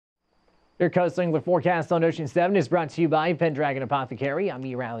Your coastal England forecast on Ocean 7 is brought to you by Pendragon Apothecary. I'm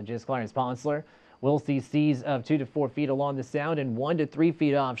meteorologist Clarence Ponsler. We'll see seas of 2 to 4 feet along the sound and 1 to 3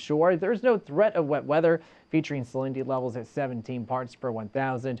 feet offshore. There's no threat of wet weather, featuring salinity levels at 17 parts per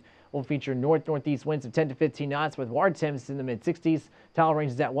 1,000. We'll feature north-northeast winds of 10 to 15 knots with water temps in the mid-60s. Tidal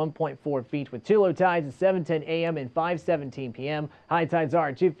range is at 1.4 feet with 2 low tides at 7:10 a.m. and 5:17 p.m. High tides are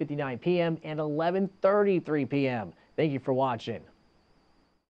at 2:59 p.m. and 11:33 p.m. Thank you for watching.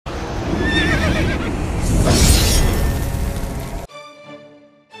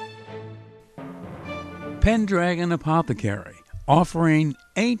 Pendragon Apothecary, offering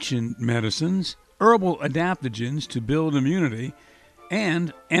ancient medicines, herbal adaptogens to build immunity,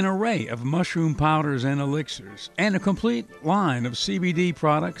 and an array of mushroom powders and elixirs, and a complete line of CBD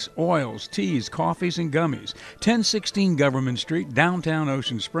products, oils, teas, coffees, and gummies. 1016 Government Street, downtown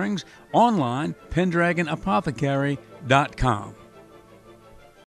Ocean Springs. Online, pendragonapothecary.com.